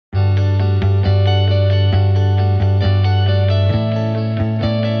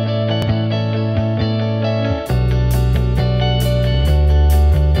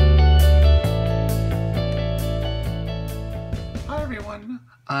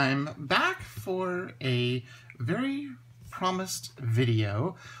I'm back for a very promised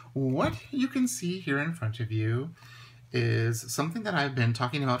video. What you can see here in front of you is something that I've been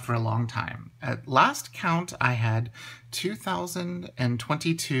talking about for a long time. At last count, I had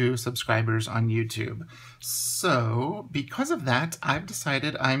 2,022 subscribers on YouTube. So because of that, I've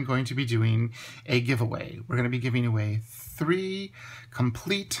decided I'm going to be doing a giveaway. We're going to be giving away 3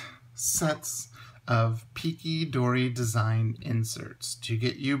 complete sets of Peke Dori Design inserts to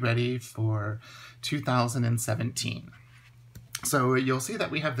get you ready for 2017. So you'll see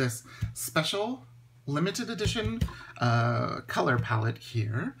that we have this special limited edition color palette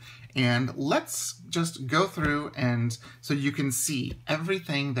here, and let's just go through and so you can see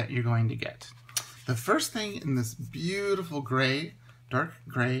everything that you're going to get. The first thing in this beautiful gray, dark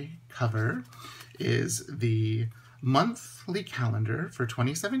gray cover is the monthly calendar for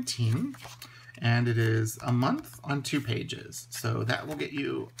 2017, and it is a month on 2 pages. So that will get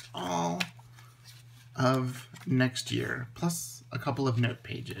you all of next year, plus a couple of note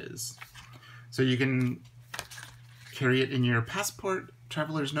pages. So you can carry it in your passport,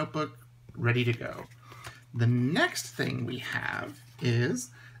 traveler's notebook, ready to go. The next thing we have is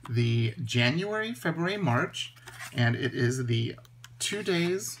the January, February, March, and it is the 2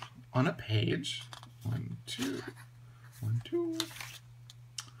 days on a page. 1, 2, 1, 2,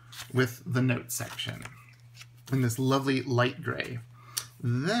 with the note section in this lovely light gray.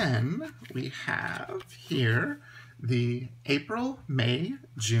 Then we have here the April, May,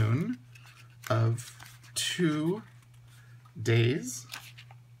 June of 2 days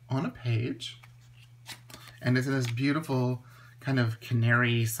on a page, and it's in this beautiful kind of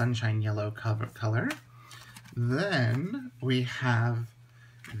canary sunshine yellow color. Then we have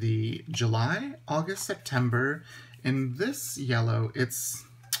the July, August, September. In this yellow, it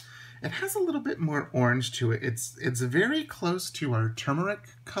has a little bit more orange to it. It's very close to our turmeric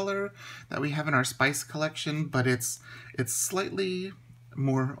color that we have in our spice collection, but it's slightly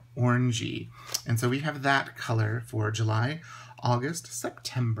more orangey. And so we have that color for July, August,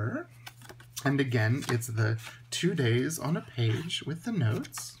 September. And again, it's the 2 days on a page with the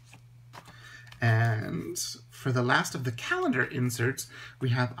notes. And for the last of the calendar inserts, we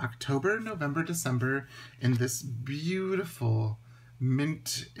have October, November, December in this beautiful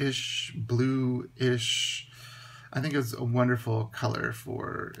mint-ish, blue-ish. I think it's a wonderful color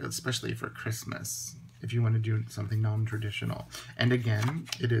for, especially for Christmas, if you want to do something non-traditional. And again,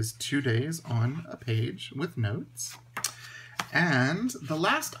 it is 2 days on a page with notes. And the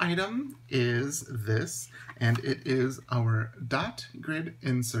last item is this, and it is our dot grid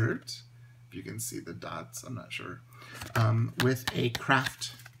insert. If you can see the dots, I'm not sure, with a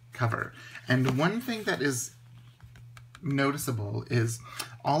craft cover. And one thing that is noticeable is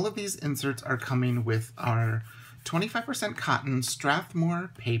all of these inserts are coming with our 25% cotton Strathmore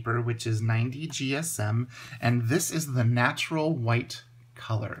paper, which is 90 GSM, and this is the natural white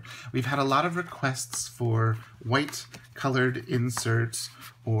color. We've had a lot of requests for white colored inserts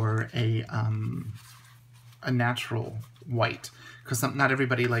or a natural white, because not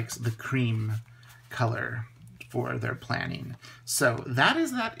everybody likes the cream color for their planning. So that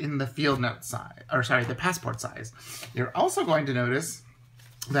is that in the field note size, or sorry, the passport size. You're also going to notice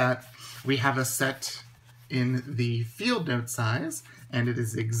that we have a set in the field note size, and it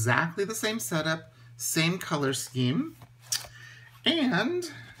is exactly the same setup, same color scheme.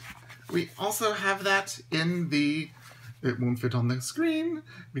 And we also have that in the, it won't fit on the screen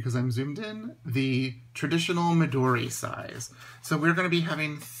because I'm zoomed in, the traditional Midori size. So we're going to be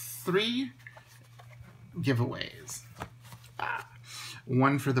having 3 giveaways.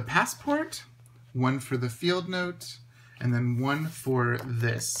 One for the passport, one for the field note, and then one for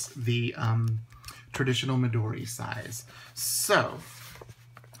this, the traditional Midori size. So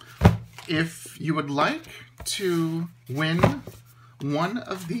if you would like to win one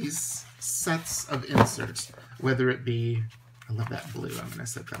of these sets of inserts, whether it be, I love that blue, I'm going to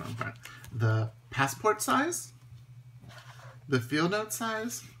set that on front, the passport size, the field note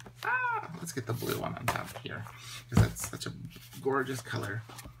size, let's get the blue one on top here, because that's such a gorgeous color,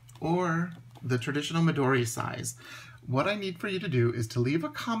 or the traditional Midori size. What I need for you to do is to leave a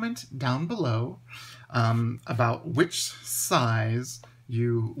comment down below about which size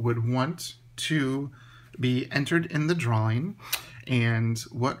you would want to be entered in the drawing. And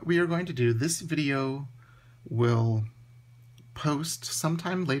what we are going to do, this video will post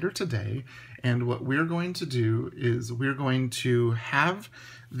sometime later today, and what we're going to do is we're going to have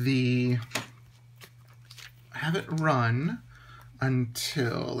it run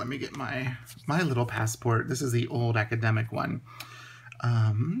until, let me get my little passport. This is the old academic one.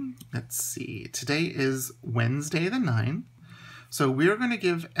 Let's see, today is Wednesday the 9th. So we're going to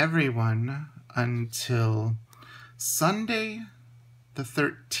give everyone until Sunday the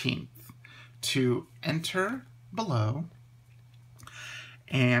 13th to enter below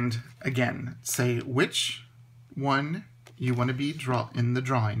and again say which one you want to be in the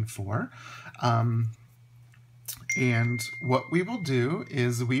drawing for. And what we will do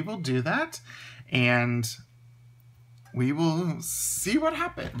is we will do that and we will see what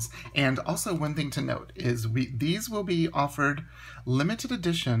happens. And also one thing to note is these will be offered limited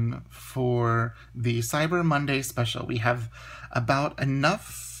edition for the Cyber Monday special. We have about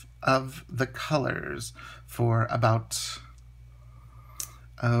enough of the colors for about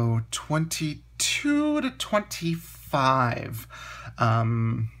 22 to 25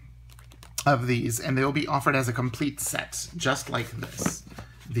 of these, and they will be offered as a complete set, just like this.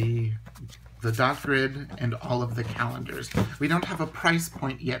 The dot grid and all of the calendars. We don't have a price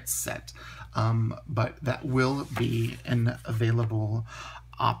point yet set, but that will be an available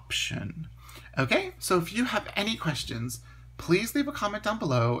option. Okay, so if you have any questions, please leave a comment down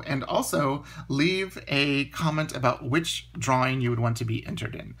below and also leave a comment about which drawing you would want to be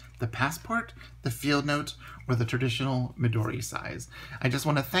entered in. The passport, the field note, or the traditional Midori size. I just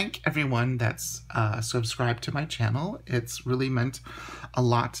want to thank everyone that's subscribed to my channel. It's really meant a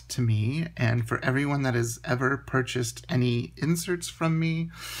lot to me, and for everyone that has ever purchased any inserts from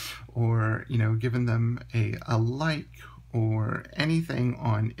me or, you know, given them a like or anything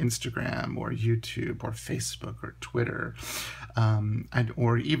on Instagram or YouTube or Facebook or Twitter,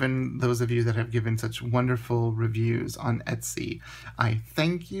 or even those of you that have given such wonderful reviews on Etsy. I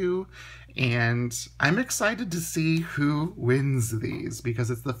thank you, and I'm excited to see who wins these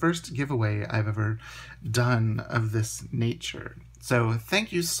because it's the first giveaway I've ever done of this nature. So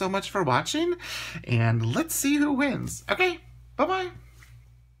thank you so much for watching, and let's see who wins. Okay, bye-bye.